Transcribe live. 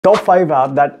Top 5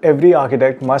 app that every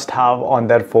architect must have on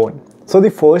their phone. So the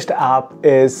first app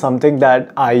is something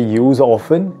that I use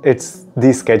often. It's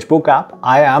the Sketchbook app.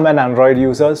 I am an Android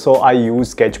user, so I use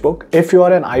Sketchbook. If you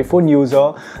are an iPhone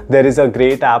user, there is a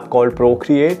great app called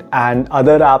Procreate, and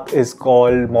other app is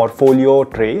called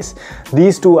Morpholio Trace.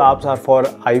 These two apps are for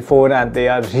iPhone and they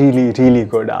are really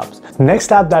good apps.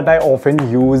 Next app that I often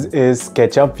use is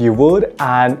SketchUp Viewer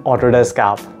and Autodesk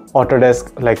app.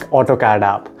 Autodesk, like AutoCAD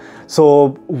app. So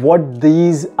what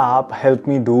these apps help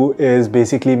me do is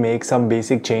basically make some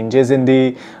basic changes in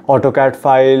the AutoCAD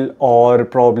file, or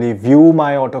probably view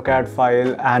my AutoCAD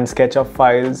file and SketchUp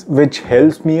files, which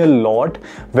helps me a lot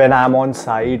when I'm on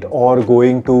site or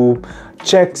going to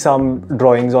check some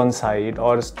drawings on site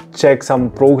or check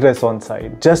some progress on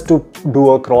site, just to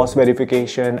do a cross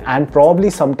verification and probably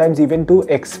sometimes even to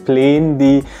explain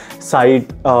the site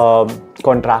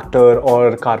contractor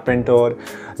or carpenter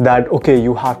that okay,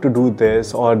 you have to do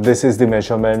this, or this is the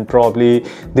measurement, probably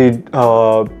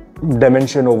the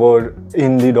dimension over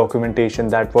in the documentation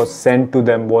that was sent to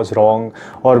them was wrong,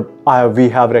 or we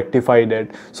have rectified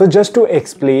it. So just to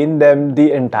explain them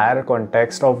the entire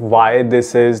context of why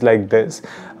this is like this,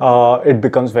 it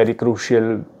becomes very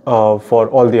crucial for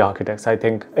all the architects. I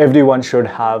think everyone should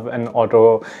have an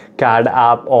AutoCAD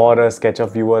app or a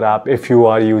SketchUp Viewer app if you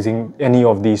are using any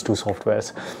of these two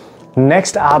softwares.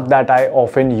 Next app that I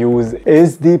often use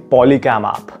is the Polycam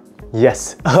app.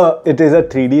 Yes, it is a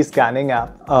 3D scanning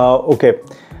app. Okay,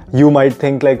 you might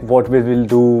think like what we will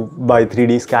do by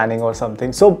 3D scanning or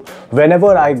something. So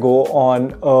whenever I go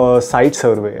on a site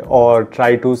survey or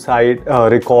try to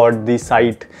record the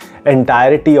site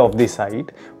entirety of the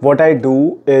site, what I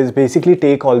do is basically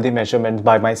take all the measurements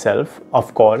by myself,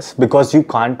 of course, because you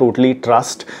can't totally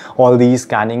trust all these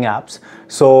scanning apps.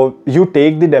 So you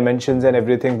take the dimensions and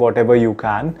everything, whatever you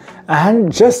can,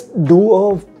 and just do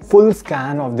a full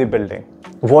scan of the building.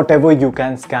 Whatever you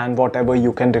can scan, whatever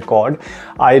you can record,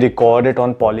 I record it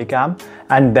on Polycam,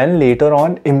 and then later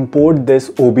on import this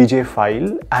OBJ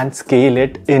file and scale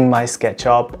it in my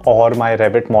SketchUp or my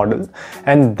Revit model,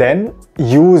 and then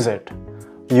use it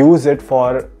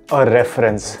for a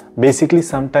reference. Basically,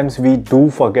 sometimes we do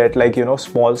forget, like, you know,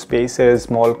 small spaces,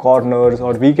 small corners,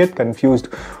 or we get confused.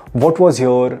 What was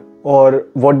here, or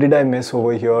what did I miss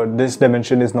over here? This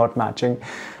dimension is not matching.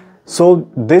 So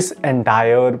this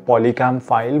entire Polycam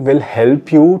file will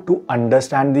help you to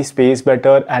understand the space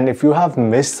better, and if you have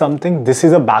missed something, this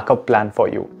is a backup plan for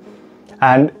you.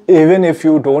 And even if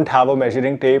you don't have a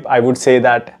measuring tape, I would say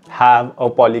that have a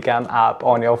Polycam app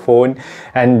on your phone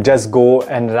and just go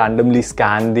and randomly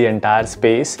scan the entire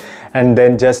space, and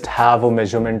then just have a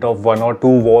measurement of 1 or 2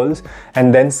 walls,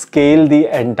 and then scale the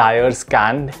entire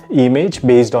scanned image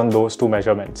based on those 2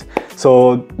 measurements.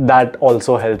 So that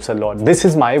also helps a lot. This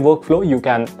is my workflow. You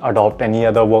can adopt any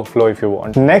other workflow if you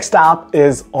want. Next app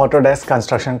is Autodesk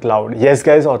Construction Cloud. Yes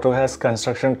guys, Autodesk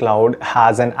Construction Cloud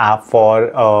has an app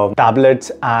for tablets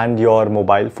and your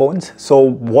mobile phones. So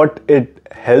what it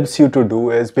helps you to do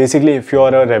is basically, if you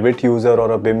are a Revit user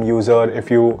or a BIM user,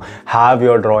 if you have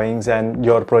your drawings and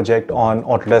your project on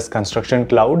Autodesk Construction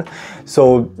Cloud,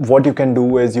 so what you can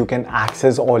do is you can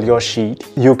access all your sheet,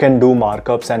 you can do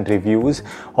markups and reviews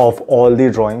of all the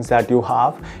drawings that you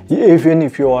have. Even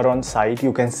if you are on site,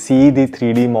 you can see the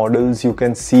 3D models, you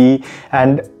can see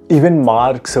and even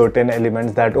mark certain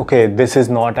elements that okay, this is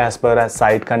not as per as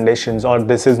site conditions, or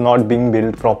this is not being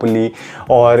built properly,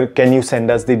 or can you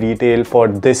send us the detail for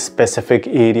this specific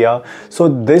area. So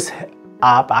this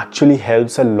app actually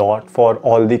helps a lot for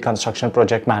all the construction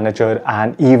project manager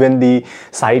and even the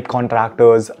site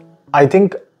contractors. I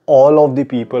think all of the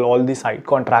people, all the site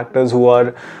contractors who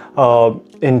are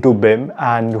into BIM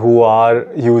and who are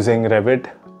using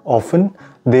Revit often,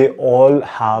 they all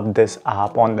have this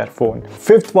app on their phone.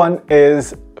 Fifth one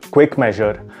is Quick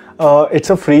Measure.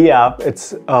 It's a free app.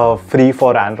 It's free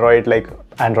for Android, like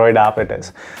Android app it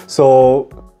is. So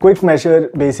Quick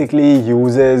Measure basically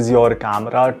uses your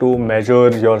camera to measure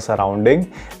your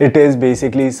surrounding. It is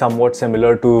basically somewhat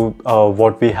similar to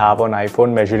what we have on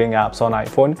iPhone, measuring apps on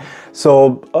iPhone.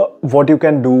 So what you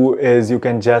can do is you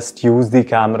can just use the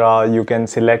camera, you can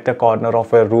select a corner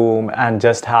of a room and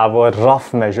just have a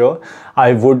rough measure.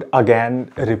 I would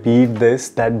again repeat this,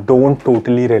 that don't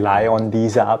totally rely on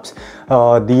these apps.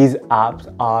 These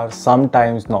apps are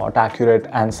sometimes not accurate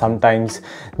and sometimes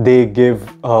they give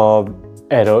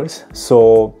errors.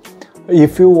 So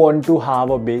if you want to have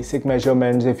a basic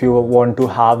measurements, if you want to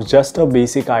have just a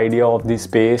basic idea of the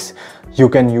space, you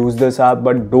can use this app,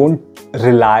 but don't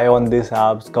rely on these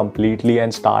apps completely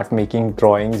and start making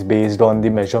drawings based on the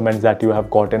measurements that you have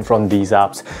gotten from these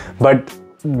apps. But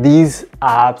these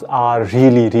apps are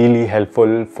really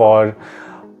helpful for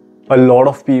a lot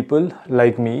of people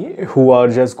like me who are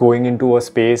just going into a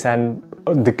space and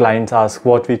the clients ask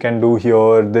what we can do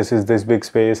here, this is this big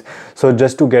space. So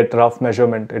just to get rough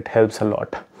measurement, it helps a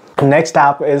lot. Next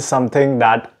app is something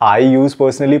that I use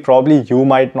personally. Probably you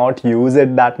might not use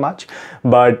it that much,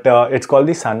 but it's called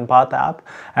the Sun Path app,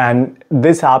 and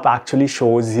this app actually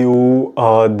shows you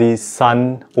the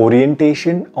sun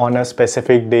orientation on a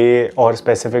specific day or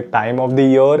specific time of the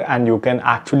year, and you can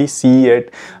actually see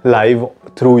it live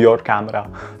through your camera.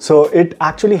 So it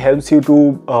actually helps you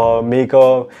to make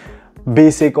a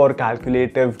basic or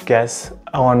calculative guess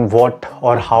on what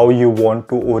or how you want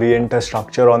to orient a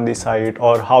structure on the site,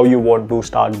 or how you want to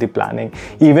start the planning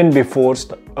even before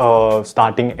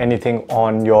starting anything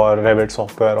on your Revit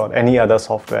software or any other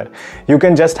software. You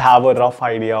can just have a rough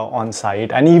idea on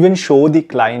site and even show the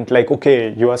client like,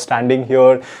 okay, you are standing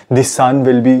here, the sun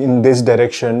will be in this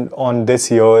direction on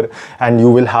this year, and you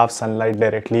will have sunlight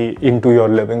directly into your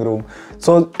living room.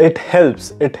 So it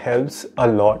helps a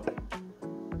lot.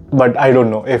 But I don't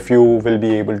know if you will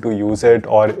be able to use it,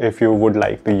 or if you would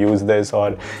like to use this,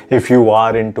 or if you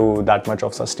are into that much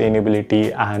of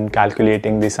sustainability and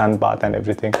calculating the sun path and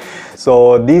everything.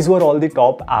 So these were all the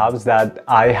top apps that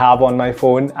I have on my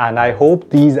phone, and I hope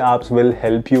these apps will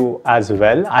help you as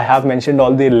well. I have mentioned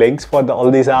all the links for all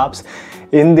these apps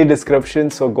in the description,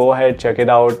 so go ahead, check it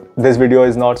out. This video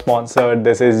is not sponsored.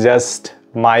 This is just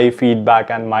my feedback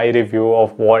and my review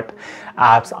of what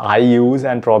apps I use,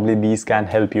 and probably these can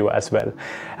help you as well.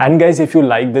 And guys, if you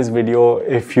like this video,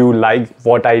 if you like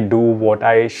what I do, what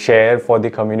I share for the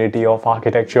community of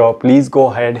architecture, please go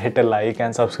ahead, hit a like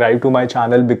and subscribe to my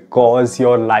channel, because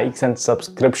your likes and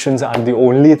subscriptions are the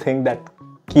only thing that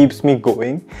keeps me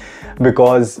going,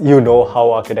 because you know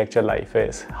how architecture life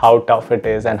is, how tough it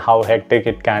is and how hectic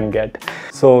it can get.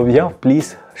 So yeah,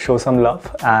 please show some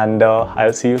love, and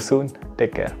I'll see you soon.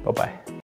 Take care. Bye bye.